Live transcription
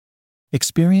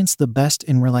Experience the best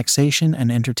in relaxation and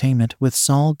entertainment with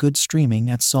Sol Good streaming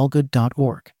at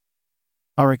solgood.org.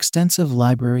 Our extensive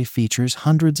library features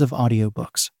hundreds of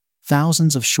audiobooks,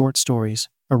 thousands of short stories,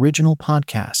 original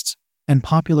podcasts, and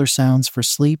popular sounds for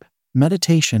sleep,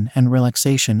 meditation, and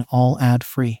relaxation, all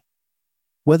ad-free.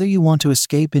 Whether you want to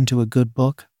escape into a good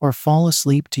book or fall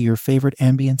asleep to your favorite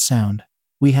ambient sound,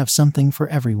 we have something for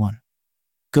everyone.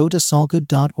 Go to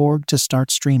solgood.org to start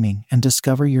streaming and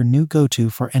discover your new go-to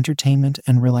for entertainment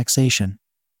and relaxation.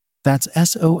 That's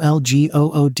solgood.org.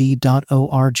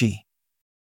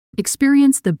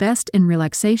 Experience the best in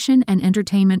relaxation and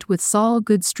entertainment with Sol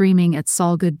Good streaming at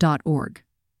solgood.org.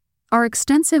 Our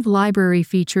extensive library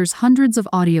features hundreds of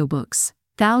audiobooks,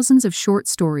 thousands of short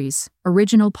stories,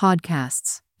 original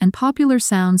podcasts, and popular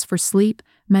sounds for sleep,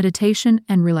 meditation,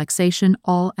 and relaxation,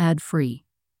 all ad-free.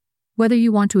 Whether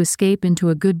you want to escape into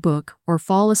a good book or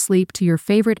fall asleep to your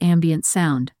favorite ambient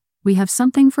sound, we have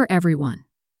something for everyone.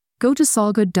 Go to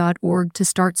solgood.org to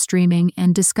start streaming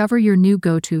and discover your new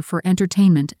go-to for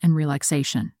entertainment and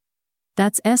relaxation.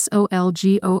 That's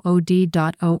solgood.org.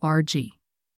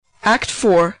 Act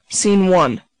 4, Scene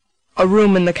 1. A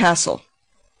room in the castle.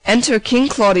 Enter King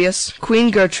Claudius,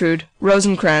 Queen Gertrude,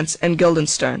 Rosencrantz, and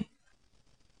Guildenstern.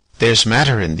 There's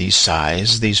matter in these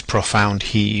sighs, these profound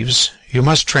heaves. You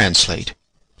must translate.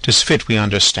 'Tis fit we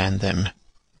understand them.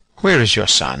 Where is your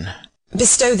son?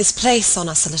 Bestow this place on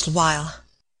us a little while.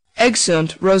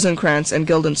 Exeunt Rosencrantz and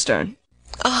Guildenstern.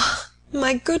 Ah,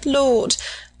 my good lord,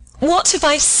 what have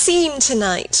I seen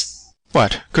tonight?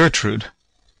 What, Gertrude?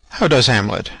 How does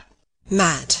Hamlet?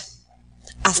 Mad,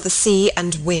 as the sea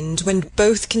and wind, when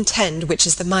both contend which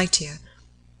is the mightier.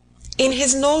 In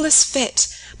his lawless fit,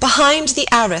 behind the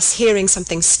arras hearing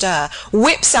something stir,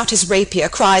 whips out his rapier,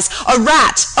 cries, "A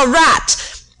rat! A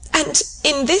rat!" and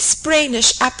in this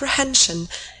brainish apprehension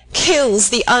kills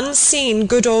the unseen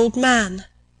good old man.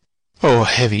 Oh,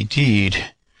 heavy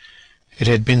deed! It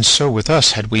had been so with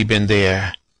us had we been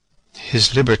there.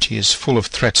 His liberty is full of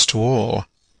threats to all,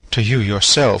 to you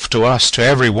yourself, to us, to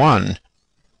every one.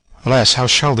 Alas, how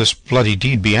shall this bloody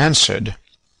deed be answered?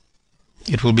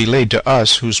 It will be laid to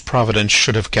us, whose providence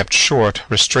should have kept short,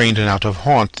 restrained, and out of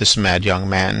haunt this mad young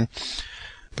man.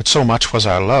 But so much was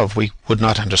our love, we would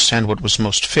not understand what was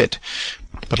most fit,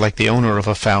 but like the owner of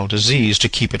a foul disease, to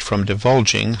keep it from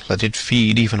divulging, let it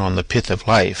feed even on the pith of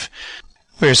life.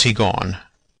 Where's he gone?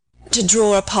 To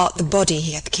draw apart the body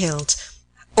he hath killed,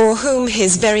 or whom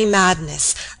his very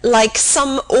madness, like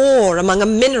some ore among a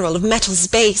mineral of metals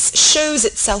base, shows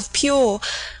itself pure.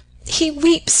 He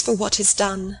weeps for what is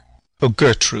done. O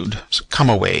Gertrude, come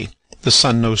away. The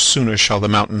sun no sooner shall the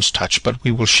mountains touch, but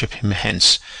we will ship him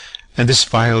hence. And this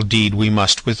vile deed we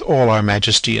must, with all our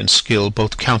majesty and skill,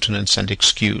 both countenance and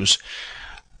excuse.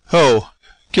 Ho,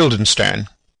 Guildenstern!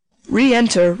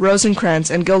 Re-enter Rosencrantz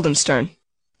and Guildenstern.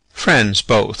 Friends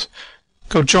both,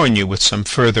 go join you with some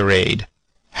further aid.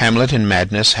 Hamlet in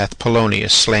madness hath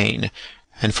Polonius slain,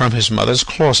 and from his mother's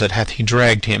closet hath he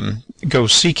dragged him. Go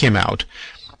seek him out.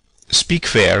 Speak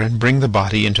fair, and bring the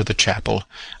body into the chapel.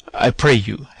 I pray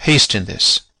you, haste in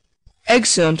this.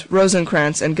 Exeunt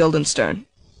Rosencrantz and Guildenstern.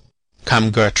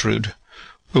 Come, Gertrude,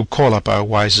 we'll call up our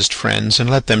wisest friends, and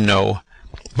let them know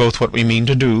both what we mean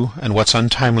to do, and what's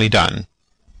untimely done.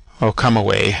 Oh, come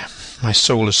away, my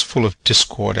soul is full of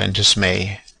discord and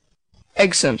dismay.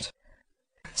 Exeunt.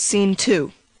 Scene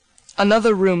 2.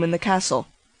 Another room in the castle.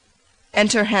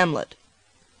 Enter Hamlet.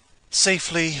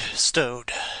 Safely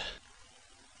stowed.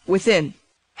 Within.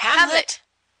 Hamlet!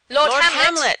 Lord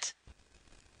Hamlet!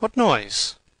 What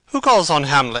noise? Who calls on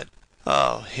Hamlet?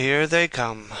 Oh, here they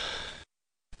come.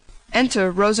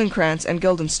 Enter Rosencrantz and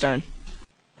Guildenstern.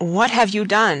 What have you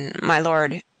done, my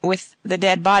lord, with the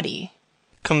dead body?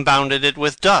 Compounded it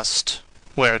with dust,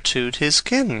 whereto 'tis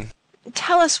kin.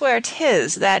 Tell us where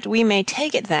 'tis, that we may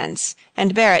take it thence,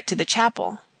 and bear it to the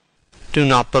chapel. Do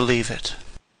not believe it.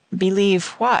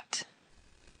 Believe what?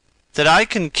 That I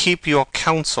can keep your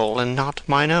counsel and not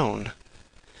mine own.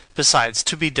 Besides,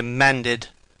 to be demanded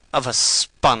of a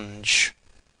sponge.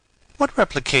 What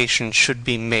replication should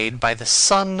be made by the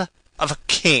son of a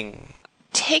king?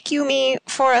 Take you me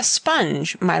for a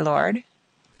sponge, my lord?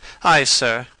 Ay,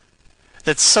 sir,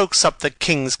 that soaks up the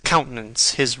king's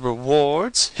countenance, his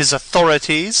rewards, his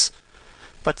authorities.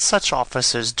 But such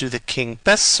officers do the king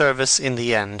best service in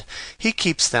the end. He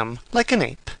keeps them, like an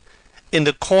ape, in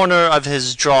the corner of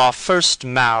his jaw first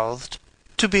mouthed,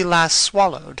 to be last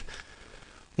swallowed.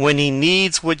 When he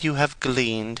needs what you have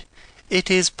gleaned, it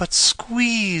is but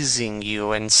squeezing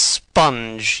you, and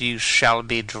sponge you shall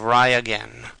be dry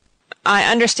again. I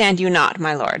understand you not,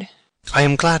 my lord. I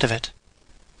am glad of it.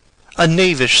 A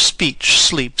knavish speech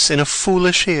sleeps in a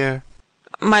foolish ear.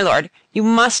 My lord, you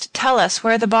must tell us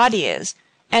where the body is,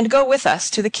 and go with us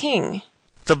to the king.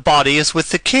 The body is with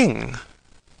the king,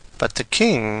 but the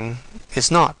king is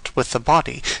not with the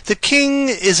body. The king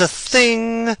is a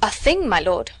thing... A thing, my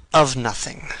lord. ...of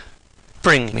nothing.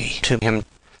 Bring me to him.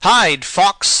 Hide,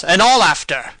 fox, and all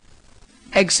after.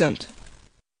 Exeunt.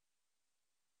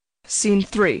 Scene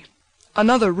 3.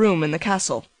 Another room in the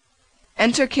castle.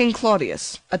 Enter King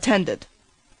Claudius, attended.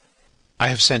 I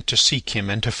have sent to seek him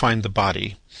and to find the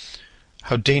body.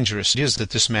 How dangerous it is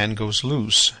that this man goes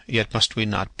loose, yet must we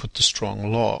not put the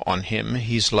strong law on him.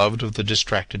 He's loved of the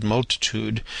distracted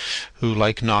multitude, who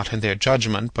like not in their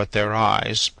judgment but their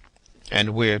eyes.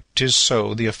 And where 'tis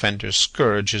so, the offender's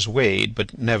scourge is weighed,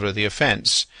 but never the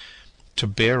offence. To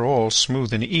bear all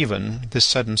smooth and even, this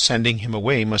sudden sending him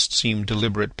away must seem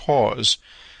deliberate pause.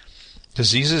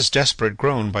 Diseases desperate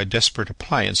grown by desperate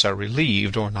appliance are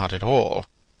relieved, or not at all.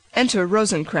 Enter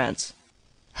Rosencrantz.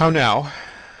 How now?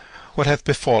 What hath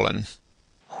befallen?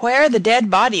 Where the dead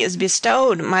body is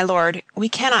bestowed, my lord, we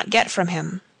cannot get from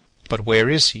him. But where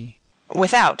is he?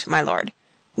 Without, my lord,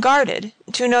 guarded,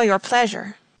 to know your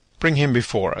pleasure. Bring him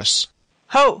before us.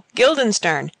 Ho,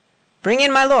 Guildenstern! Bring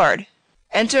in my lord.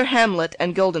 Enter Hamlet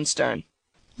and Guildenstern.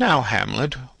 Now,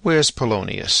 Hamlet, where's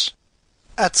Polonius?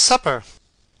 At supper.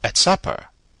 At supper?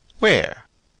 Where?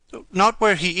 Not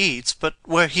where he eats, but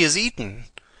where he is eaten.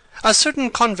 A certain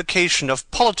convocation of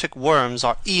politic worms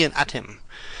are e'en at him.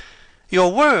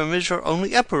 Your worm is your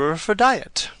only emperor for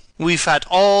diet. We fat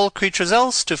all creatures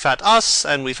else to fat us,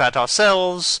 and we fat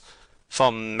ourselves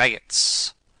for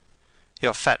maggots.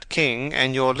 Your fat king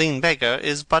and your lean beggar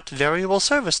is but variable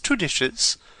service, 2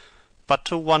 dishes, but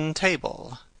to 1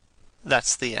 table.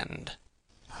 That's the end.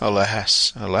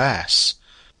 Alas, alas.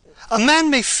 A man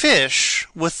may fish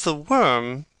with the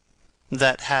worm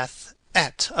that hath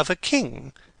ate of a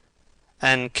king,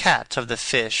 and cat of the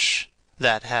fish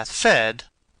that hath fed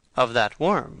of that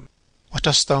worm. What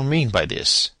dost thou mean by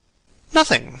this?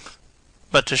 Nothing,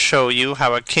 but to show you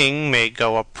how a king may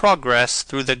go a progress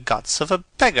through the guts of a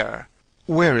beggar.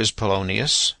 Where is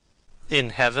Polonius?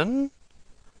 In heaven?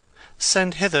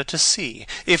 Send hither to see.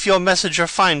 If your messenger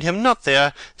find him not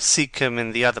there, seek him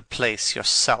in the other place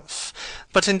yourself.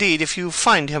 But indeed, if you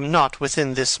find him not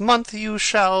within this month, you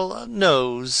shall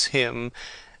nose him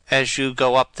as you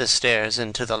go up the stairs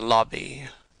into the lobby.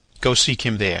 Go seek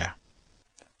him there.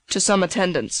 To some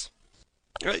attendants.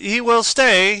 He will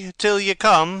stay till ye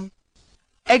come.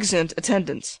 Exeunt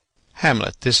attendants.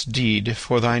 Hamlet, this deed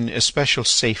for thine especial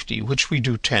safety, which we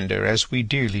do tender, as we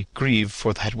dearly grieve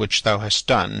for that which thou hast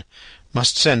done,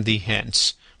 must send thee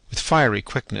hence, with fiery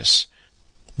quickness.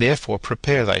 Therefore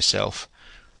prepare thyself.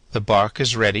 The bark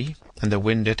is ready, and the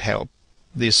wind at help.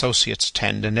 The associates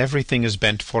tend, and everything is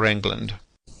bent for England.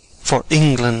 For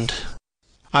England.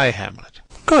 Ay, Hamlet.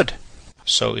 Good.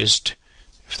 So is't,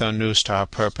 if thou knew'st our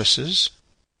purposes.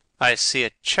 I see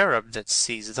a cherub that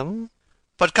sees them.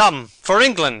 But come, for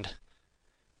England.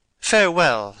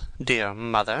 Farewell, dear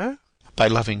mother. Thy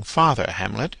loving father,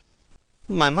 Hamlet.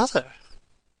 My mother.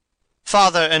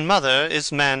 Father and mother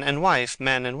is man and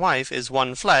wife is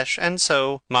one flesh, and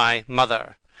so my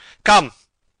mother. Come,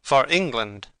 for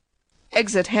England.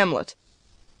 Exit Hamlet.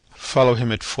 Follow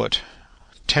him at foot.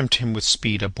 Tempt him with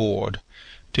speed aboard.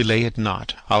 Delay it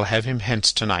not. I'll have him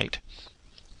hence to-night.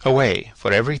 Away,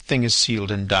 for everything is sealed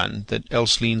and done, that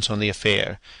else leans on the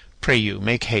affair. Pray you,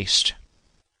 make haste.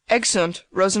 Exeunt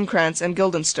Rosencrantz and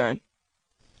Guildenstern.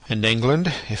 And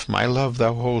England, if my love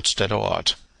thou hold'st at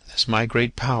aught, as my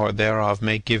great power thereof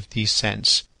may give thee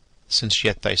sense, since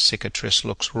yet thy cicatrice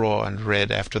looks raw and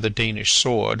red after the Danish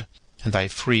sword, and thy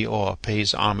free awe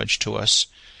pays homage to us,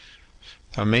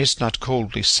 thou mayst not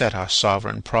coldly set our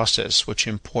sovereign process, which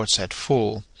imports at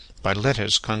full, by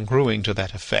letters congruing to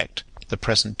that effect, the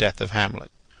present death of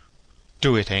Hamlet.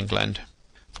 Do it, England,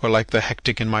 for like the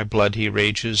hectic in my blood he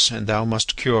rages, and thou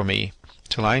must cure me,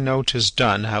 till I know 'tis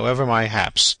done, however my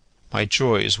haps, my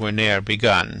joys were ne'er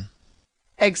begun.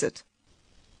 Exit.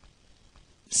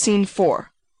 Scene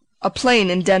 4. A plain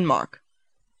in Denmark.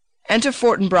 Enter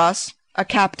Fortinbras, a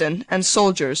captain, and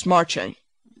soldiers marching.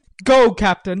 Go,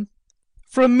 captain.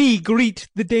 From me greet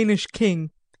the Danish king.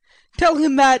 Tell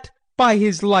him that, by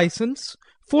his license,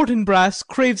 Fortinbras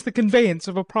craves the conveyance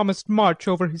of a promised march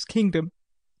over his kingdom.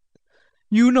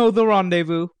 You know the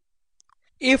rendezvous.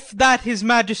 If that his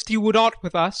majesty would aught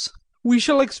with us, we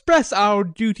shall express our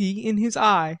duty in his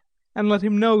eye, and let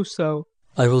him know so.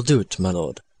 I will do it, my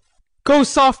lord. Go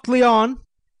softly on.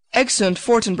 Exeunt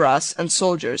Fortinbras and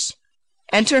soldiers.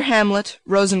 Enter Hamlet,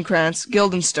 Rosencrantz,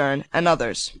 Guildenstern, and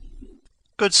others.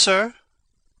 Good sir,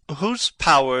 whose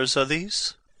powers are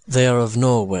these? They are of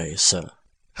Norway, sir.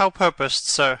 How purposed,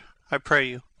 sir? I pray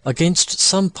you? Against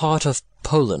some part of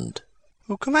Poland.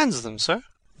 Who commands them, sir?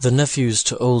 The nephews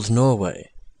to old Norway,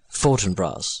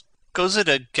 Fortinbras. Goes it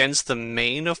against the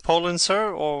main of Poland,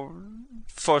 sir, or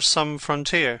for some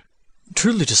frontier?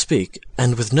 Truly to speak,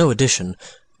 and with no addition,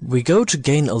 we go to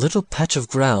gain a little patch of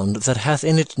ground that hath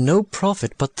in it no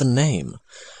profit but the name.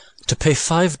 To pay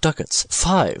 5 ducats,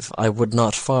 5, I would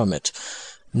not farm it,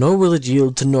 nor will it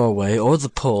yield to Norway or the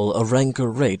Pole a ranker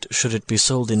rate should it be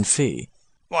sold in fee.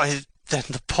 Why, then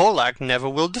the Polack never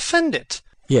will defend it.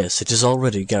 Yes, it is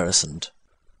already garrisoned.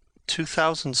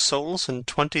 2,000 souls and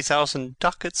 20,000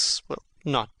 ducats will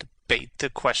not debate the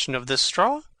question of this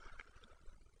straw.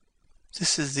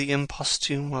 This is the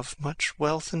imposthume of much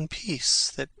wealth and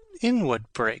peace that inward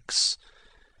breaks,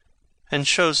 and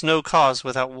shows no cause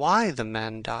without why the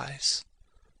man dies.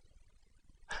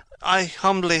 I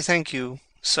humbly thank you,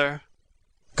 sir.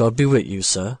 God be with you,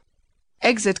 sir.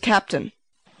 Exit Captain.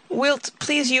 Wilt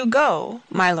please you go,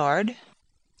 my lord?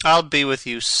 I'll be with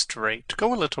you straight.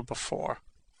 Go a little before.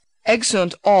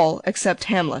 Exeunt all except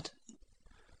Hamlet.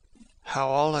 How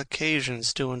all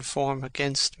occasions do inform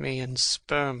against me, and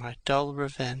spur my dull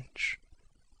revenge.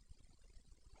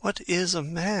 What is a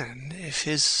man, if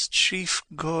his chief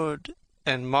good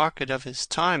and market of his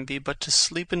time be but to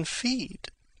sleep and feed?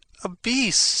 A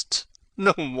beast,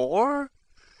 no more?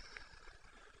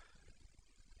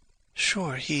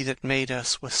 Sure he that made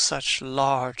us with such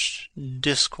large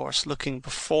discourse looking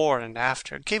before and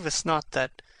after gave us not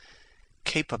that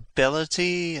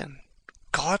capability and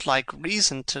godlike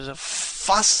reason to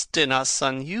fuss in us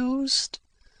unused?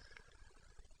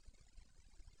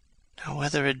 Now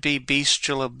whether it be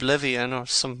bestial oblivion or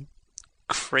some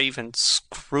craven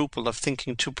scruple of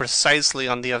thinking too precisely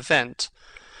on the event,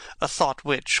 a thought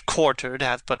which, quartered,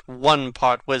 hath but 1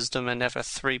 part wisdom and ever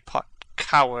 3 part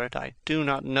coward, I do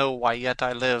not know why yet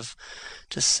I live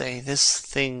to say this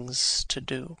thing's to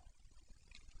do.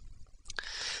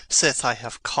 Sith I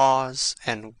have cause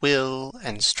and will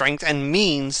and strength and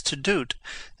means to do't.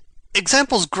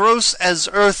 Examples gross as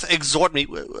earth exhort me.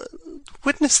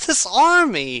 Witness this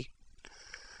army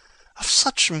of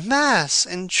such mass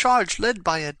and charge, led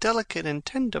by a delicate and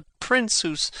tender prince,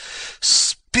 whose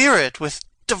spirit with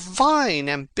divine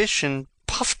ambition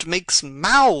puffed makes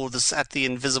mouths at the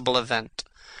invisible event,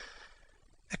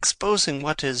 exposing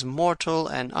what is mortal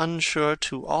and unsure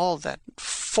to all that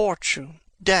fortune,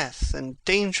 death, and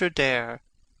danger dare,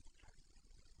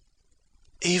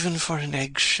 even for an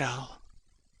eggshell.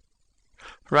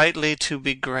 Rightly to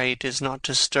be great is not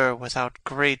to stir without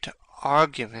great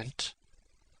argument,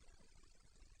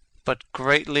 but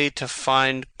greatly to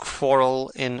find quarrel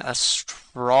in a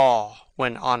straw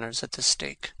when honour's at the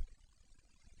stake.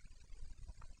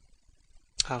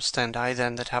 How stand I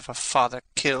then that have a father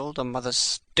killed, a mother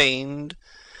stained,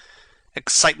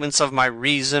 excitements of my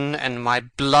reason and my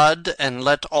blood, and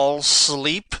let all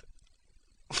sleep,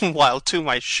 while to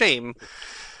my shame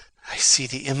I see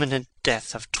the imminent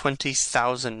death of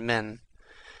 20,000 men,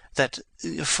 that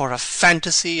for a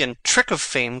fantasy and trick of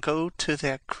fame go to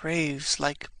their graves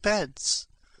like beds?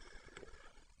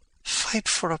 Fight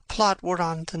for a plot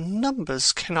whereon the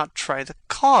numbers cannot try the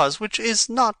cause, which is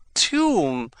not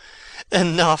tomb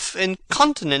enough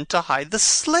incontinent to hide the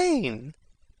slain.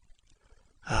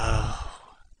 Oh,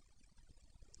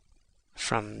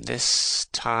 from this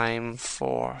time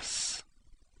forth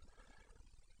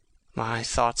my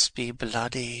thoughts be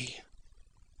bloody,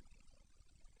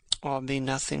 or be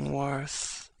nothing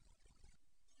worth.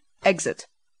 Exit.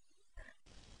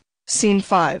 Scene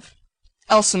 5.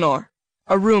 Elsinore.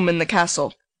 A room in the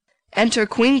castle. Enter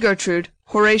Queen Gertrude,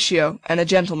 Horatio, and a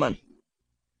gentleman.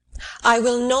 I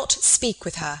will not speak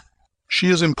with her. She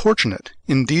is importunate,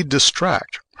 indeed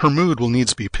distract. Her mood will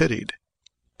needs be pitied.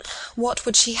 What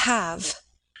would she have?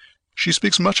 She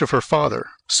speaks much of her father,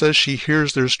 says she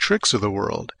hears there's tricks of the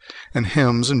world, and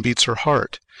hems and beats her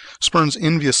heart, spurns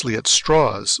enviously at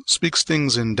straws, speaks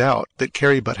things in doubt that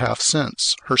carry but half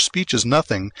sense. Her speech is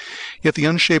nothing, yet the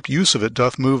unshaped use of it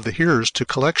doth move the hearers to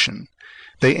collection.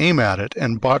 They aim at it,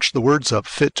 and botch the words up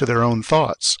fit to their own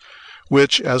thoughts,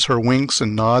 which, as her winks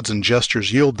and nods and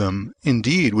gestures yield them,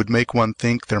 indeed would make one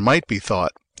think there might be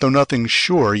thought, though nothing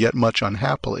sure, yet much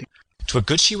unhappily. 'Twere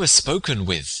good she were spoken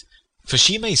with, for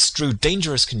she may strew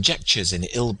dangerous conjectures in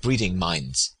ill-breeding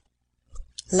minds.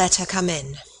 Let her come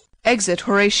in. Exit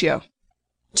Horatio.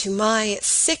 To my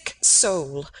sick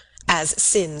soul, as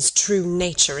sin's true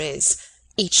nature is,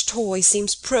 each toy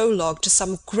seems prologue to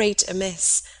some great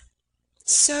amiss.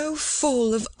 So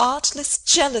full of artless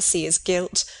jealousy is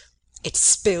guilt, it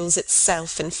spills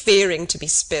itself in fearing to be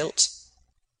spilt.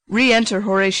 Re-enter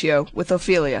Horatio with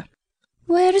Ophelia.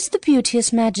 Where is the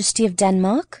beauteous majesty of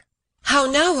Denmark? How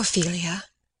now, Ophelia?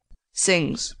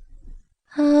 Sings.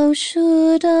 How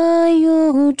should I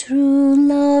your true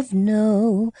love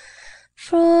know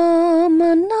from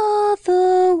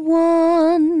another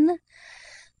one?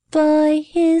 By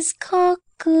his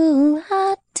cockle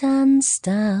hat and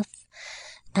staff,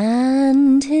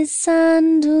 and his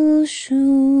sandal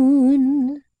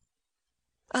shoon.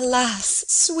 Alas,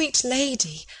 sweet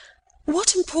lady,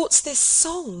 what imports this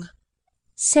song?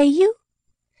 Say you?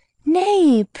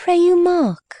 Nay, pray you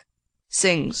mark.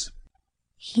 Sings.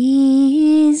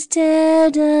 He is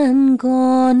dead and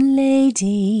gone,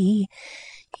 lady,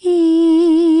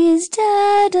 he is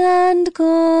dead and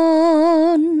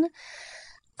gone.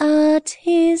 At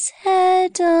his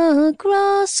head a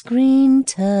grass-green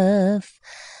turf,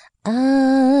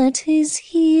 at his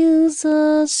heels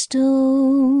a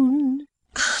stone.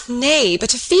 Nay,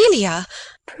 but Ophelia!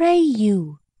 Pray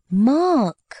you,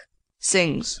 mark.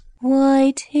 Sings.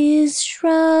 White his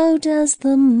shroud as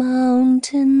the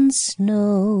mountain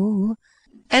snow.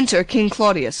 Enter King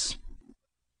Claudius.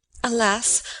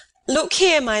 Alas, look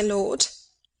here, my lord.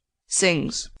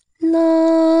 Sings.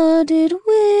 Larded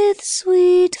with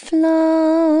sweet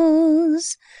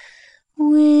flowers,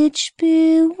 which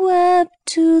bewept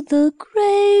to the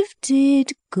grave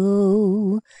did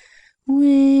go,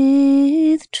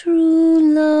 with true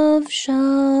love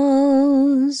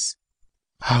showers.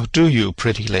 How do you,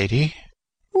 pretty lady?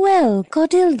 Well,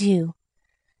 God ild you.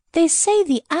 They say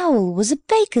the owl was a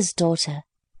baker's daughter.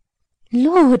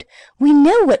 Lord, we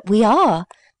know what we are,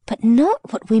 but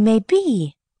not what we may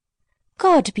be.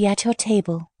 God be at your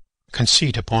table.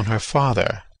 Conceit upon her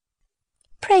father.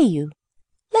 Pray you,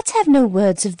 let's have no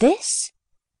words of this.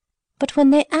 But when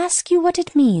they ask you what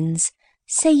it means,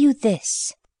 say you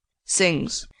this.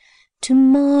 Sings.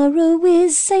 Tomorrow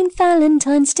is St.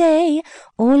 Valentine's Day,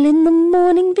 all in the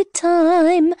morning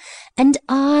betime, and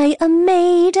I a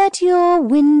maid at your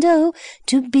window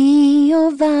to be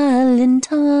your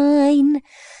Valentine.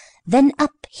 Then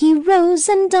up he rose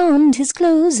and donned his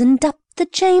clothes, and up the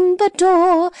chamber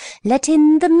door, let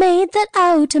in the maid that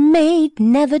out a maid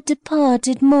never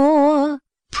departed more.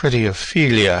 Pretty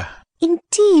Ophelia.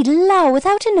 Indeed, allow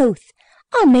without an oath,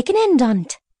 I'll make an end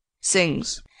on't.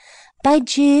 Sings. By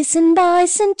Jis and by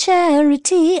St.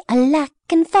 Charity, alack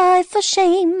and fie for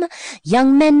shame,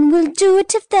 young men will do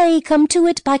it if they come to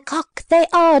it, by cock they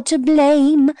are to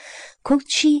blame. Quoth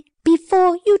she,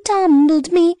 before you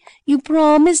tumbled me, you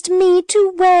promised me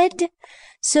to wed.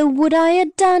 So would I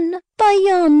ha' done by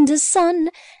yonder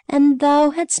sun, and thou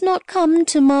hadst not come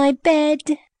to my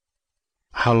bed.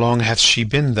 How long hath she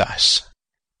been thus?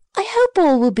 I hope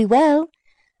all will be well.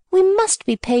 We must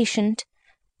be patient,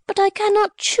 but I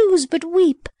cannot choose but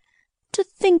weep, to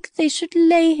think they should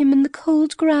lay him in the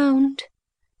cold ground.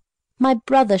 My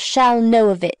brother shall know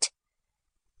of it,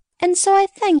 and so I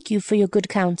thank you for your good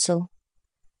counsel.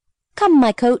 Come,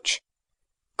 my coach.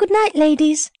 Good night,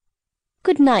 ladies.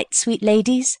 Good night, sweet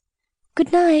ladies.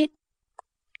 Good night.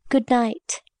 Good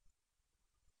night.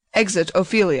 Exit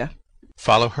Ophelia.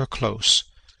 Follow her close.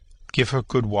 Give her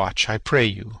good watch, I pray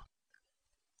you.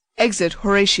 Exit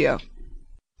Horatio.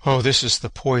 Oh, this is the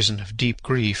poison of deep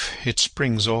grief. It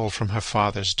springs all from her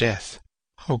father's death.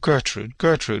 Oh, Gertrude,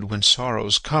 Gertrude, when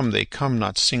sorrows come, they come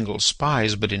not single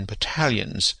spies, but in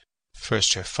battalions.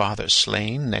 First your father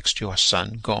slain, next your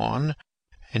son gone,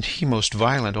 and he most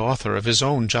violent author of his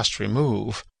own just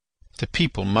remove. The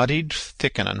people muddied,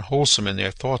 thick and unwholesome in their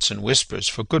thoughts and whispers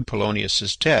for good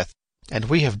Polonius's death, and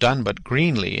we have done but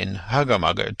greenly in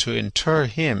hugger-mugger to inter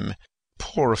him.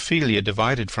 Poor Ophelia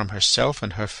divided from herself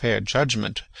and her fair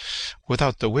judgment,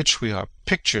 without the which we are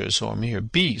pictures or mere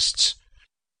beasts.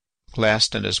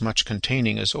 Last and as much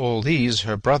containing as all these,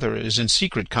 her brother is in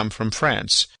secret come from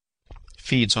France,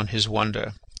 feeds on his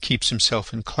wonder, keeps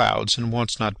himself in clouds, and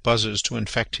wants not buzzers to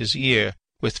infect his ear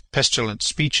with pestilent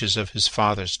speeches of his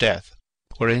father's death.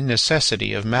 Where in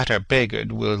necessity of matter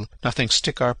beggared will nothing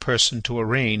stick our person to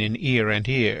arraign in ear and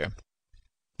ear.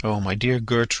 Oh, my dear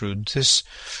Gertrude, this,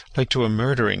 like to a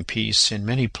murdering piece, in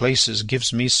many places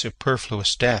gives me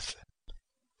superfluous death.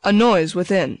 A noise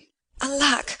within.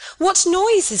 Alack, what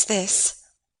noise is this?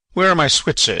 Where are my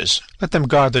Switzers? Let them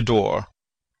guard the door.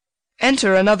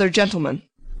 Enter another gentleman.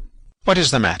 What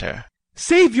is the matter?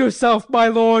 Save yourself, my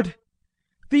lord.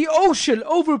 The ocean,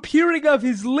 overpeering of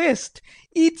his list,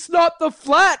 eats not the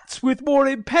flats with more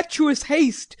impetuous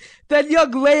haste than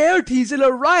young Laertes in a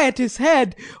riotous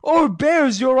head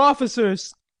o'erbears your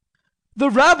officers. The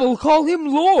rabble call him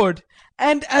lord,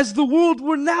 and as the world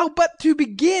were now but to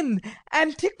begin,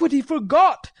 antiquity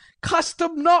forgot,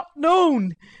 custom not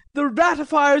known, the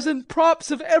ratifiers and props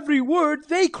of every word,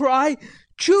 they cry,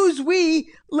 choose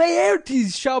we,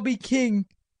 Laertes shall be king.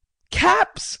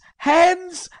 Caps,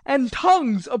 hands, and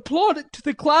tongues applaud it to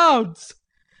the clouds.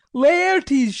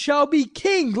 Laertes shall be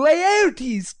king,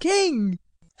 Laertes king.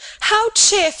 How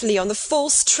cheerfully on the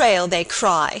false trail they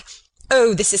cry!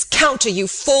 Oh, this is counter, you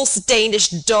false Danish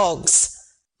dogs!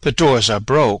 The doors are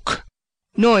broke.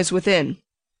 Noise within.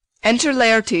 Enter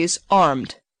Laertes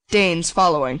armed, Danes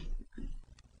following.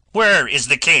 Where is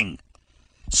the king?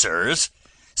 Sirs,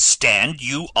 stand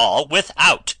you all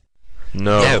without.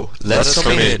 No, let us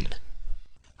come in.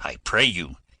 I pray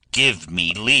you, give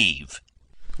me leave.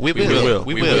 We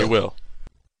will.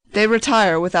 They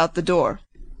retire without the door.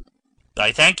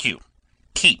 I thank you.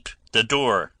 Keep the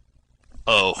door.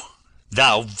 Oh,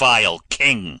 thou vile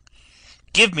king,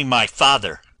 give me my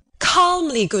father.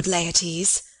 Calmly, good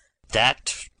Laertes.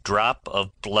 That drop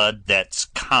of blood that's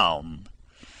calm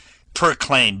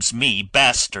proclaims me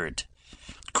bastard,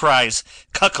 cries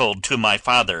cuckold to my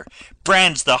father,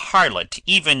 brands the harlot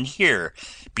even here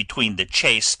between the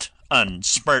chaste,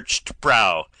 unsmirched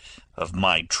brow of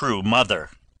my true mother.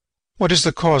 What is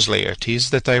the cause, Laertes,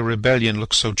 that thy rebellion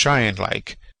looks so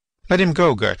giant-like? Let him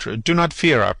go, Gertrude. Do not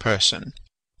fear our person.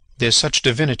 There such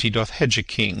divinity doth hedge a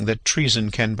king, that treason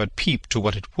can but peep to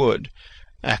what it would,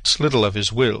 acts little of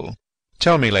his will.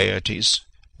 Tell me, Laertes,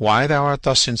 why thou art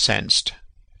thus incensed?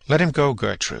 Let him go,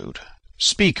 Gertrude.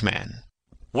 Speak, man.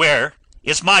 Where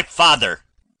is my father?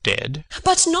 Dead.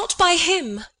 But not by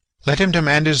him. Let him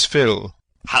demand his fill.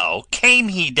 How came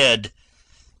he dead?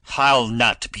 I'll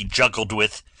not be juggled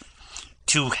with.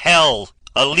 To hell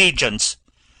allegiance,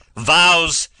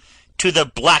 vows to the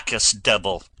blackest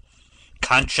devil,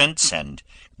 conscience and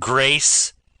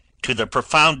grace to the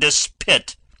profoundest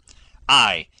pit.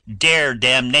 I dare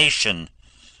damnation.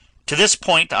 To this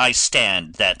point I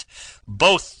stand, that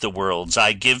both the worlds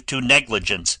I give to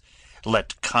negligence,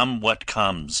 let come what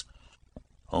comes.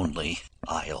 Only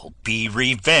I'll be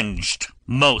revenged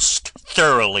most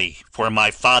thoroughly for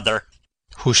my father.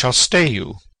 Who shall stay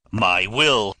you? My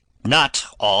will, not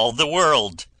all the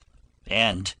world.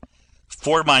 And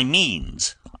for my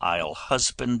means I'll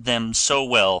husband them so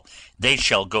well they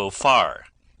shall go far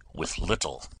with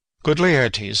little. Good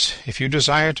Laertes, if you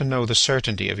desire to know the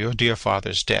certainty of your dear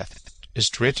father's death,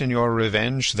 is't writ in your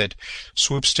revenge that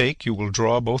swoop-stake you will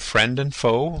draw both friend and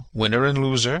foe, winner and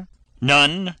loser?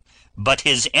 None but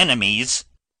his enemies.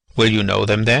 Will you know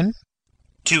them then?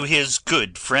 To his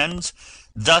good friends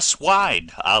thus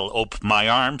wide I'll ope my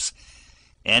arms,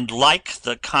 and like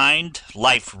the kind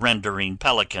life-rendering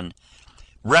pelican,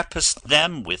 repast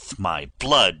them with my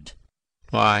blood.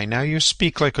 Why, now you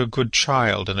speak like a good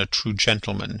child and a true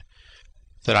gentleman.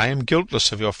 That I am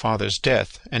guiltless of your father's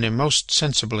death, and am most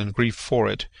sensible in grief for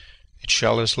it, it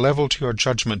shall as level to your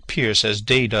judgment pierce as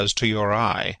day does to your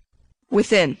eye.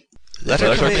 Within. Let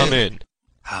her come in.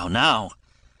 How now?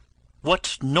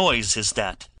 What noise is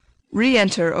that?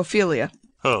 Re-enter Ophelia.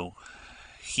 Oh,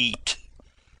 heat,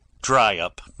 dry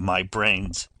up my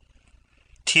brains.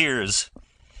 Tears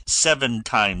 7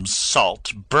 times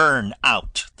salt burn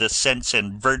out the sense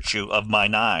and virtue of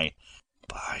mine eye.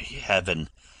 By heaven,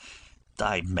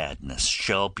 thy madness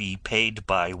shall be paid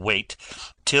by weight,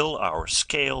 till our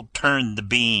scale turn the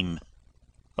beam.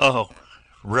 Oh,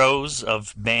 Rose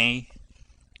of May,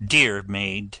 dear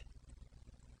maid,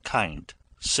 kind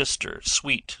sister,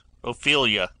 sweet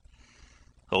Ophelia,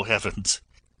 O heavens,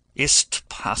 is't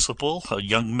possible a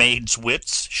young maid's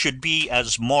wits should be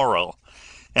as moral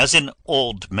as an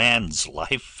old man's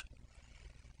life?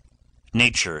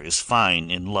 Nature is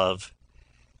fine in love,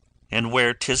 and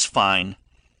where 'tis fine,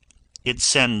 it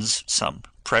sends some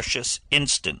precious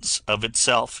instance of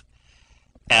itself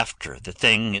after the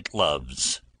thing it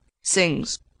loves.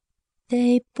 Sings.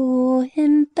 They bore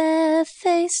him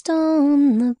barefaced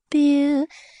on the bier,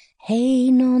 hey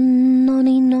non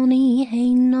nonny nonny,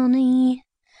 hey nonny,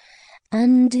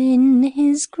 and in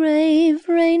his grave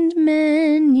rained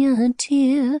many a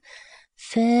tear.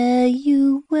 Fare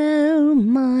you well,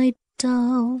 my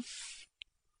dove.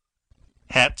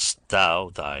 Hadst thou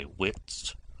thy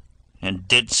wits, and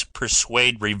didst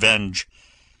persuade revenge,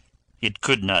 it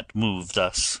could not move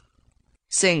thus.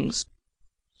 Sings.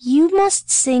 You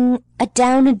must sing a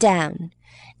down,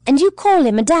 and you call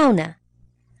him a downer.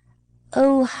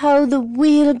 Oh, how the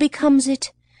wheel becomes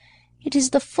it! It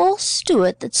is the false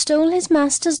steward that stole his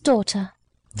master's daughter.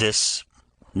 This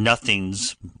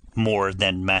nothing's more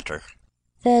than matter.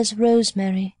 There's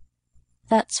rosemary.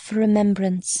 That's for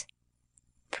remembrance.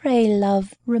 Pray,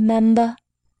 love, remember.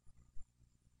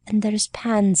 And there is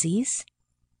pansies.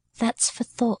 That's for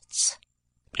thoughts.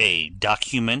 A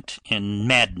document in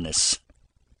madness.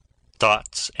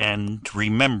 Thoughts and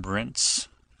remembrance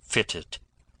fitted.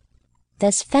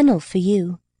 There's fennel for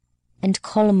you, and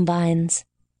columbines.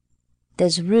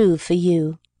 There's rue for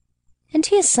you, and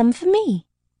here's some for me.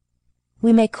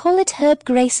 We may call it Herb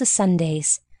Grace o'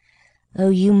 Sundays.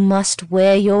 Oh, you must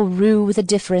wear your rue with a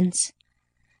difference.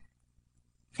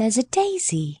 There's a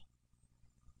daisy.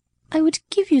 I would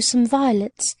give you some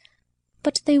violets,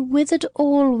 but they withered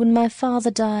all when my father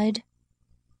died.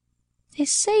 They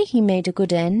say he made a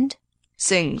good end.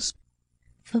 Sings.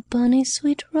 For bonny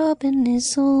sweet Robin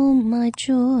is all my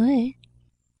joy.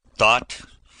 Thought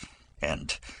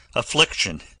and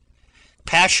affliction,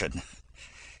 passion,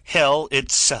 hell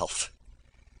itself,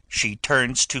 she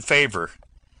turns to favour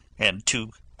and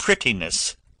to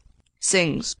prettiness.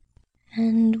 Sings.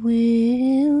 And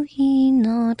will he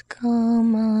not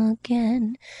come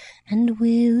again? And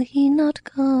will he not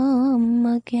come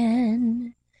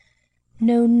again?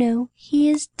 No, no, he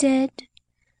is dead.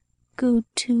 Go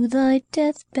to thy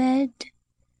deathbed.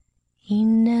 He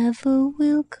never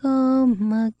will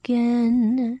come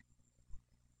again.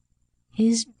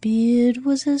 His beard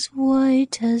was as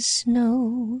white as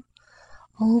snow,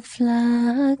 all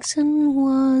flaxen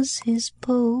was his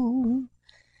poll.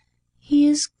 He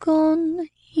is gone,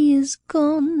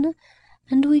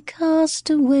 and we cast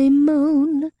away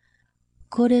moan,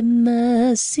 God have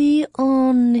mercy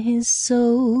on his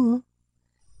soul.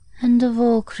 And of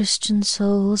all Christian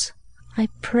souls, I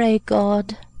pray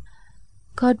God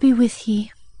be with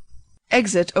ye.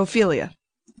 Exit Ophelia.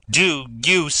 Do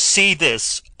you see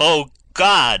this, O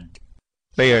God?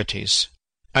 Laertes,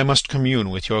 I must commune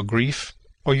with your grief,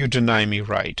 or you deny me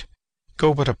right.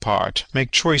 Go but apart,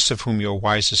 make choice of whom your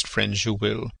wisest friends you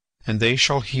will, and they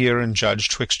shall hear and judge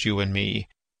twixt you and me.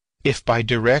 If by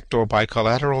direct or by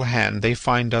collateral hand they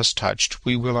find us touched,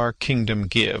 we will our kingdom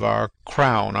give, our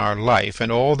crown, our life,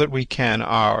 and all that we can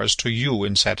ours to you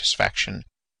in satisfaction.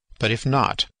 But if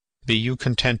not, be you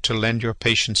content to lend your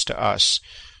patience to us,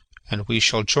 and we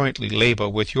shall jointly labour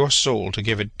with your soul to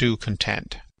give it due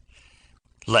content.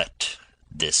 Let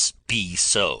this be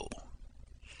so.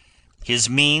 His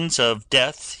means of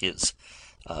death, his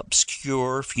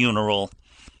obscure funeral,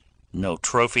 no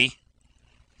trophy,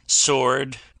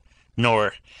 sword,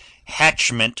 nor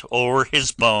hatchment o'er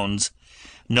his bones,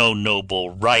 no noble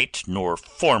rite nor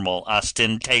formal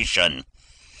ostentation.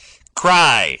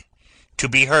 Cry to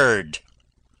be heard,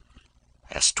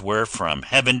 as 'twere from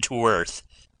heaven to earth,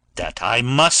 that I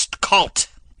must call't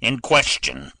in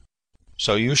question.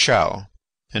 So you shall,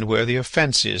 and where the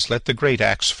offence is, let the great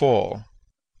axe fall.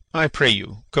 I pray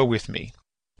you, go with me.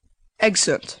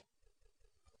 Exeunt.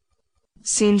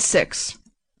 Scene 6.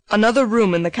 Another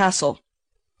room in the castle.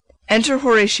 Enter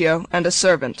Horatio and a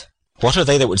servant. What are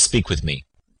they that would speak with me?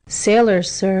 Sailors,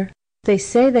 sir. They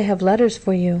say they have letters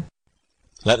for you.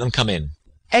 Let them come in.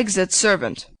 Exit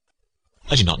servant.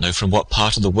 I do not know from what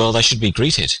part of the world I should be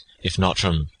greeted, if not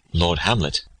from Lord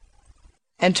Hamlet.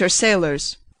 Enter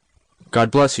sailors.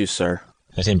 God bless you, sir.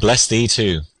 Let him bless thee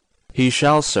too. He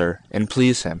shall, sir, and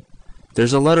please him.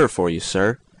 There's a letter for you,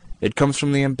 sir. It comes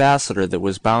from the ambassador that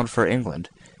was bound for England,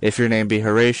 if your name be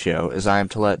Horatio, as I am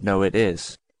to let know it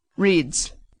is.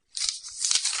 Reads.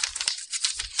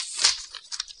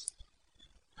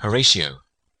 Horatio,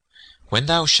 when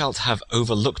thou shalt have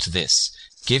overlooked this,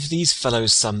 give these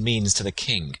fellows some means to the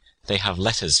king. They have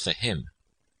letters for him.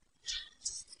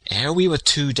 Ere we were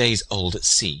 2 days old at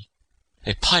sea,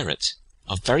 a pirate,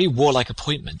 of very warlike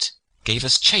appointment, gave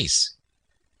us chase.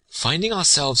 Finding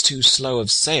ourselves too slow of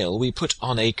sail, we put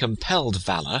on a compelled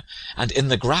valour, and in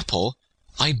the grapple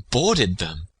I boarded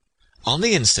them. On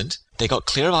the instant they got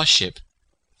clear of our ship,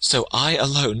 so I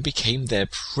alone became their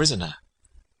prisoner.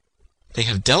 They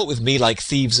have dealt with me like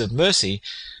thieves of mercy,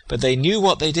 but they knew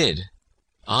what they did.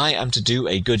 I am to do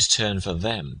a good turn for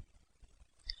them.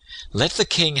 Let the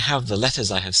king have the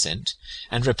letters I have sent,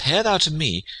 and repair thou to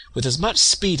me with as much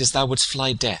speed as thou wouldst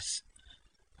fly death.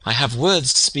 I have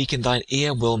words to speak in thine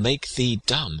ear will make thee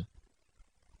dumb.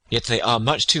 Yet they are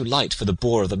much too light for the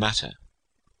bore of the matter.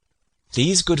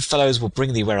 These good fellows will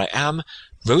bring thee where I am.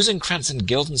 Rosencrantz and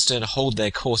Guildenstern hold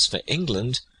their course for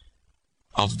England.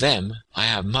 Of them I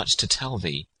have much to tell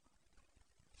thee.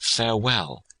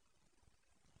 Farewell.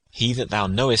 He that thou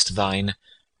knowest thine,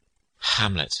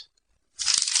 Hamlet.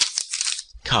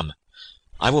 Come,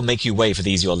 I will make you way for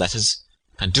these your letters,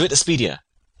 and do it the speedier,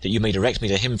 that you may direct me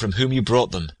to him from whom you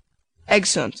brought them.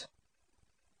 Exeunt.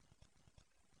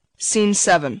 Scene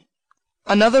 7.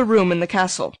 Another room in the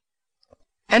castle.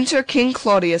 Enter King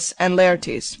Claudius and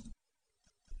Laertes.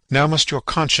 Now must your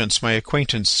conscience my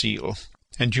acquaintance seal,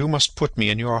 and you must put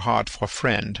me in your heart for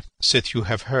friend, sith you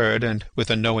have heard, and with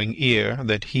a knowing ear,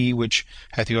 that he which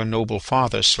hath your noble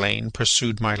father slain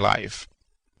pursued my life.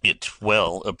 It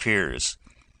well appears.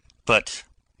 But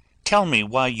tell me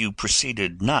why you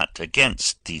proceeded not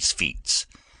against these feats,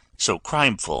 so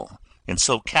crimeful and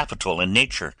so capital in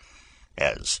nature,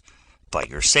 as by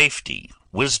your safety,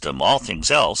 wisdom, all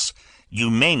things else, you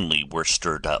mainly were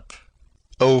stirred up.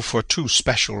 Oh, for two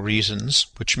special reasons,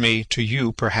 which may to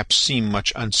you perhaps seem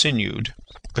much unsinewed,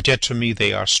 but yet to me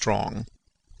they are strong.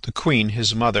 The Queen,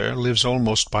 his mother, lives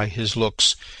almost by his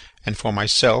looks, and for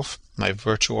myself, my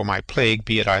virtue or my plague,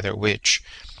 be it either which,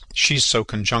 she's so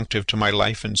conjunctive to my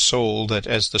life and soul, that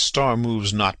as the star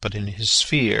moves not but in his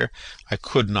sphere, I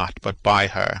could not but by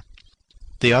her.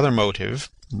 The other motive,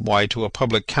 why to a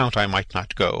public count I might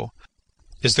not go,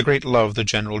 is the great love the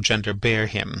general gender bear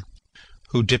him,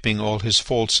 who, dipping all his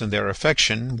faults in their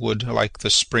affection, would, like the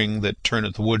spring that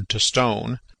turneth wood to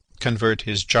stone, convert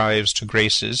his gyves to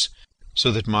graces, so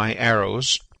that my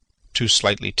arrows, too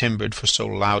slightly timbered for so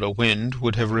loud a wind,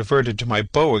 would have reverted to my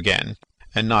bow again,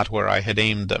 and not where I had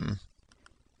aimed them.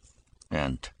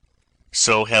 And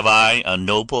so have I a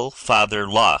noble father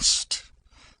lost,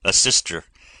 a sister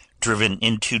driven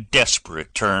into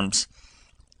desperate terms,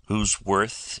 whose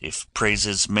worth, if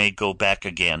praises may go back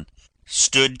again,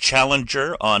 stood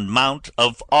challenger on mount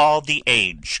of all the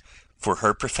age for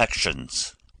her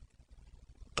perfections.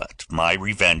 But my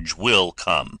revenge will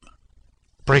come.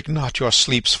 Break not your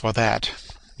sleeps for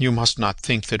that. You must not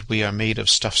think that we are made of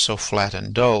stuff so flat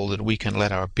and dull that we can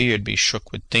let our beard be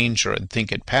shook with danger and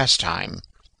think it pastime.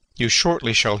 You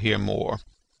shortly shall hear more.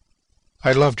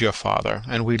 I loved your father,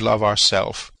 and we love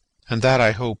ourself, and that,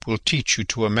 I hope, will teach you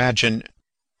to imagine—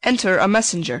 Enter a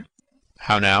messenger.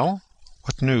 How now?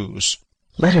 What news?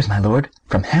 Letters, my lord,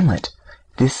 from Hamlet.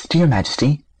 This to your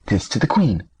majesty, this to the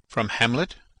queen. From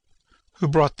Hamlet? Who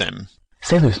brought them?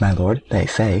 Sailors, my lord, they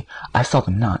say. I saw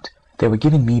them not. They were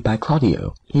given me by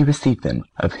Claudio. He received them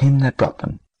of him that brought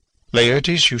them.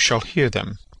 Laertes, you shall hear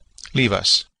them. Leave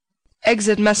us.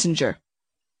 Exit messenger.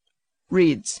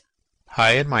 Reads.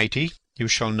 High and mighty, you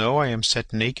shall know I am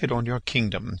set naked on your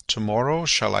kingdom. Tomorrow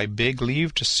shall I beg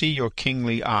leave to see your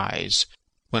kingly eyes,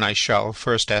 when I shall,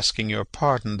 first asking your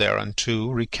pardon thereunto,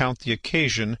 recount the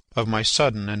occasion of my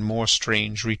sudden and more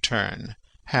strange return.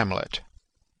 Hamlet.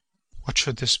 What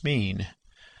should this mean?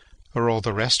 Are all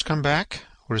the rest come back,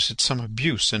 or is it some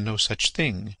abuse and no such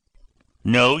thing?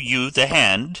 Know you the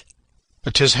hand?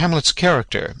 'Tis Hamlet's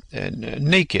character,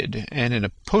 naked, and in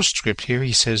a postscript here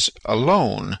he says,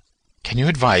 alone. Can you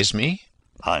advise me?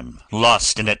 I'm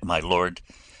lost in it, my lord,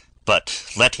 but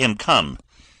let him come.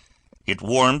 It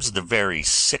warms the very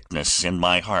sickness in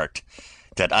my heart,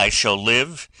 that I shall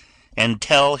live and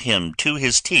tell him to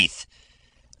his teeth,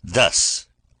 thus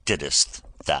didst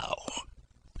thou.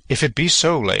 If it be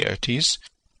so, Laertes,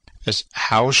 as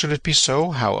how should it be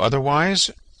so, how otherwise?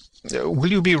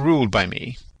 Will you be ruled by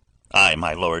me? Ay,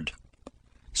 my lord.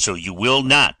 So you will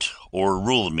not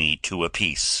o'errule me to a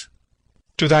peace.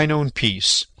 To thine own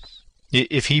peace.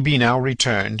 If he be now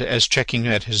returned, as checking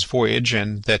at his voyage,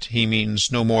 and that he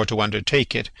means no more to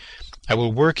undertake it, I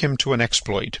will work him to an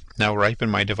exploit, now ripe in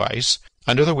my device,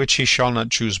 under the which he shall not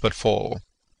choose but fall.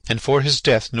 And for his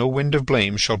death no wind of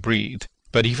blame shall breathe,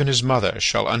 but even his mother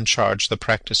shall uncharge the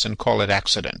practice and call it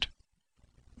accident.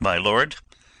 My lord,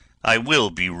 I will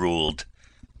be ruled.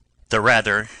 The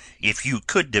rather, if you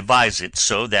could devise it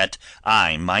so that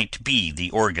I might be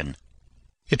the organ.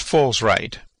 It falls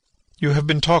right. You have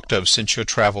been talked of since your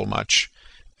travel much,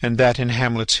 and that in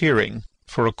Hamlet's hearing,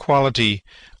 for a quality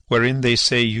wherein they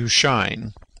say you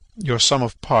shine. Your sum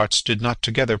of parts did not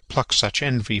together pluck such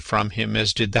envy from him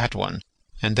as did that one,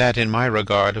 and that in my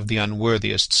regard of the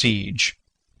unworthiest siege.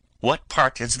 What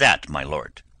part is that, my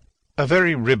lord? A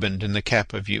very riband in the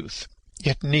cap of youth,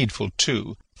 yet needful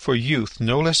too, for youth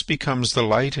no less becomes the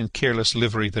light and careless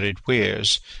livery that it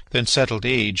wears, than settled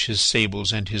age his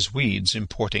sables and his weeds,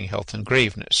 importing health and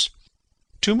graveness.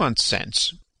 2 months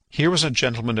since, here was a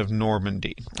gentleman of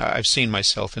Normandy. I've seen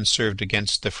myself and served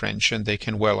against the French, and they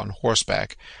can well on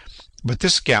horseback. But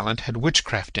this gallant had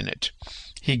witchcraft in it.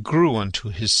 He grew unto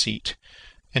his seat,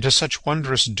 and to such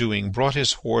wondrous doing brought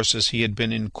his horse as he had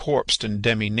been encorpsed and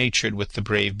demi-natured with the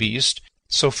brave beast.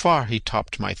 So far he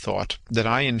topped my thought, that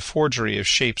I in forgery of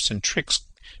shapes and tricks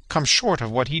come short of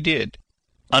what he did.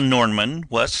 A Norman,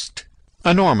 was't?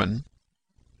 A Norman.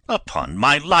 Upon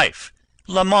my life,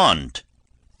 Lamond.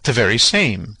 The very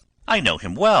same. I know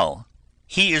him well.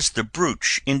 He is the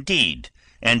brooch indeed,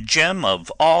 and gem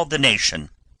of all the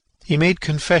nation. He made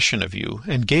confession of you,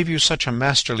 and gave you such a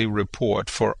masterly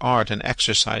report for art and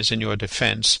exercise in your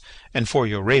defence, and for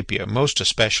your rapier most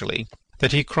especially,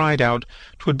 that he cried out,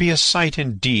 'twould be a sight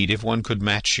indeed if one could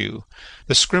match you.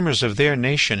 The scrimmers of their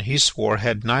nation, he swore,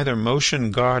 had neither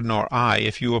motion, guard, nor eye,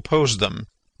 if you opposed them.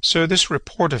 Sir, this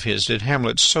report of his did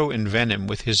Hamlet so envenom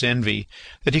with his envy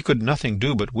that he could nothing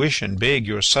do but wish and beg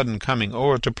your sudden coming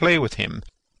o'er to play with him.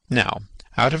 Now,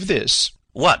 out of this—"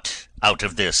 "What out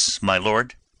of this, my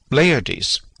lord?"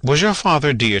 "Laertes, was your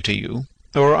father dear to you,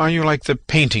 or are you like the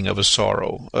painting of a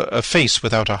sorrow, a face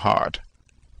without a heart?"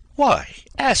 "Why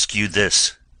ask you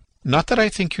this?" "Not that I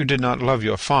think you did not love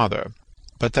your father,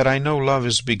 but that I know love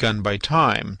is begun by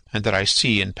time, and that I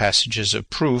see in passages of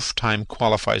proof time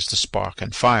qualifies the spark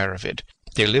and fire of it.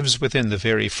 There lives within the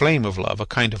very flame of love a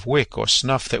kind of wick or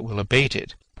snuff that will abate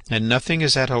it, and nothing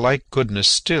is at a like goodness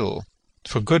still.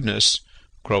 For goodness,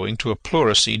 growing to a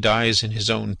pleurisy, dies in his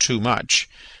own too much.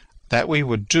 That we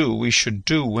would do, we should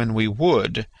do when we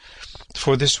would,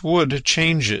 for this would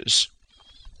changes,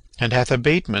 and hath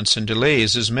abatements and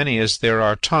delays as many as there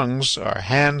are tongues, our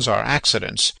hands, our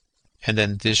accidents. And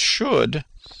then this should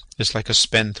is like a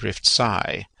spendthrift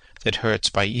sigh that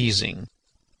hurts by easing.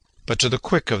 But to the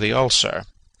quick of the ulcer,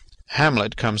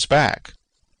 Hamlet comes back.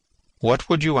 What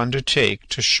would you undertake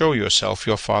to show yourself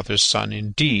your father's son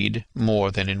in deed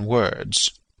more than in words?"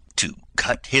 "To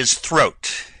cut his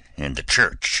throat in the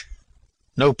church."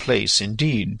 "No place,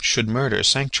 indeed, should murder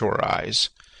sanctuarize.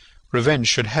 Revenge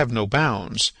should have no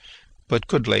bounds. But,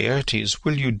 good Laertes,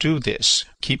 will you do this?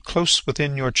 Keep close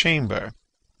within your chamber.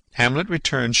 Hamlet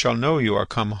returned shall know you are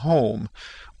come home.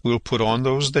 We'll put on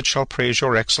those that shall praise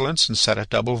your excellence, and set a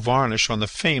double varnish on the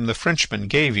fame the Frenchman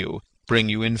gave you, bring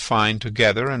you in fine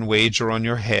together, and wager on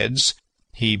your heads.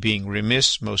 He, being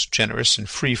remiss, most generous, and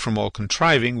free from all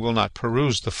contriving, will not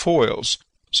peruse the foils,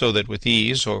 so that with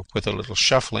ease, or with a little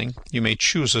shuffling, you may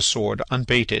choose a sword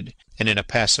unbaited, and in a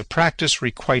passive practice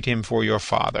requite him for your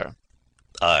father."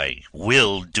 "I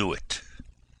will do it,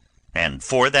 and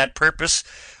for that purpose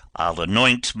I'll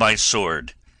anoint my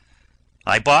sword.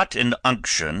 I bought an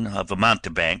unction of a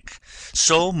mountebank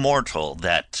so mortal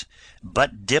that,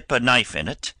 but dip a knife in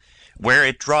it, where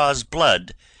it draws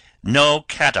blood, no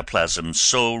cataplasm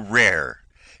so rare,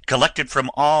 collected from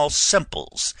all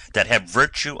simples that have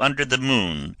virtue under the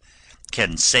moon,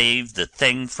 can save the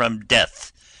thing from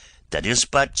death that is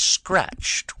but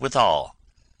scratched withal.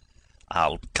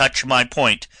 I'll touch my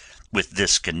point with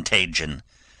this contagion,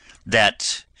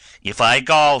 that if I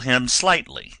gall him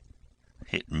slightly,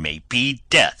 it may be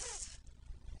death."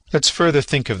 Let's further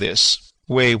think of this,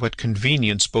 weigh what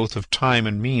convenience both of time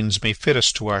and means may fit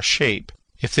us to our shape.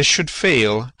 If this should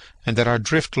fail, and that our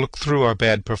drift look through our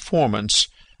bad performance,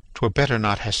 'twere better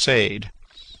not essayed.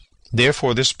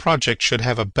 Therefore this project should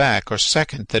have a back or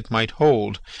second that might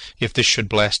hold, if this should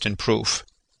blast in proof.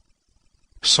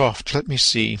 Soft, let me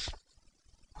see.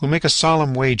 Who'll make a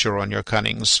solemn wager on your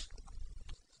cunnings?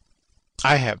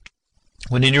 I have.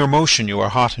 When in your motion you are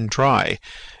hot and dry,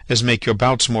 as make your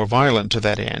bouts more violent to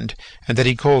that end, and that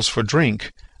he calls for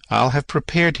drink, I'll have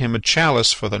prepared him a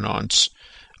chalice for the nonce,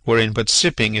 wherein but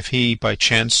sipping, if he by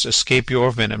chance escape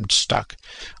your venomed stuck,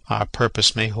 our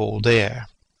purpose may hold air.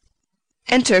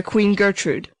 Enter Queen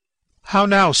Gertrude. How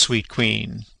now, sweet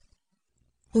queen?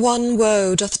 One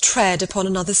woe doth tread upon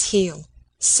another's heel,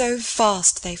 so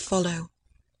fast they follow.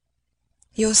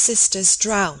 Your sister's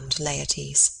drowned,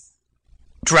 Laertes.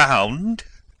 "Drowned?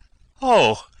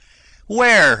 Oh,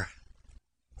 where?"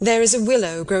 "There is a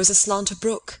willow grows aslant a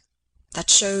brook, that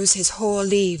shows his hoar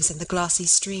leaves in the glassy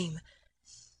stream.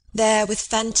 There with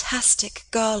fantastic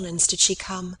garlands did she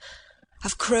come,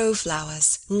 of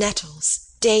crowflowers,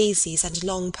 nettles, daisies, and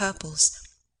long purples,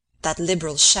 that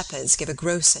liberal shepherds give a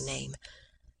grosser name,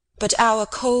 but our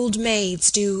cold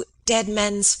maids do dead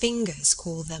men's fingers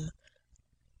call them.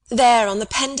 There on the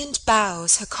pendant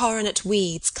boughs her coronet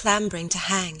weeds clambering to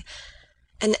hang,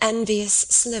 an envious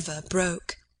sliver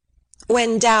broke,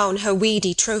 when down her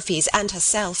weedy trophies and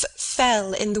herself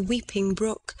fell in the weeping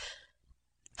brook.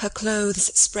 Her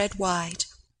clothes spread wide,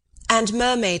 and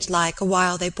mermaid-like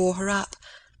awhile they bore her up,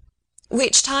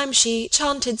 which time she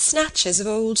chanted snatches of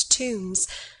old tunes,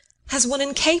 as one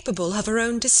incapable of her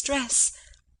own distress,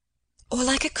 or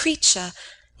like a creature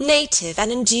native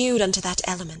and endued unto that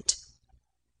element.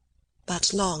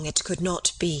 But long it could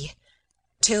not be,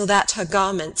 till that her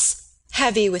garments,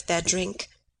 heavy with their drink,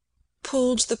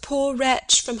 pulled the poor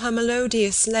wretch from her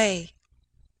melodious lay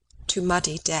to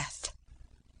muddy death."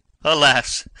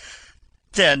 "Alas,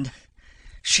 then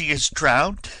she is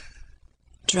drowned?"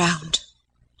 "Drowned,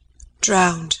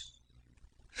 drowned."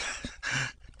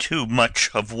 "Too much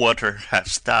of water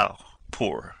hast thou,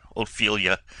 poor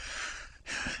Ophelia,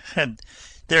 and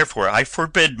therefore I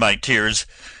forbid my tears.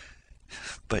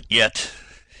 But yet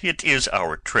it is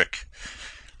our trick.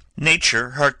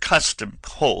 Nature her custom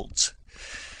holds.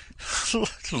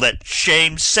 Let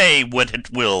shame say what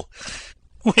it will,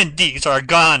 when these are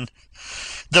gone,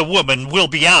 The woman will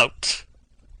be out.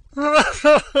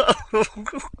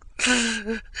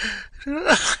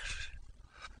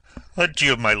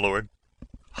 Adieu, my lord.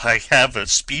 I have a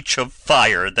speech of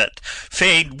fire that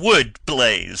fain would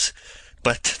blaze,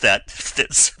 but that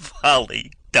this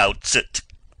folly doubts it.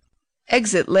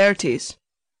 Exit Laertes.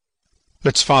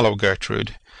 Let's follow,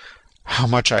 Gertrude. How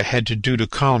much I had to do to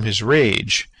calm his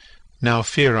rage! Now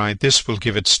fear I this will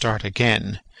give it start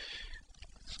again.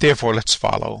 Therefore let's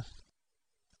follow.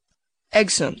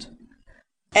 Exeunt.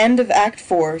 End of Act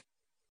 4.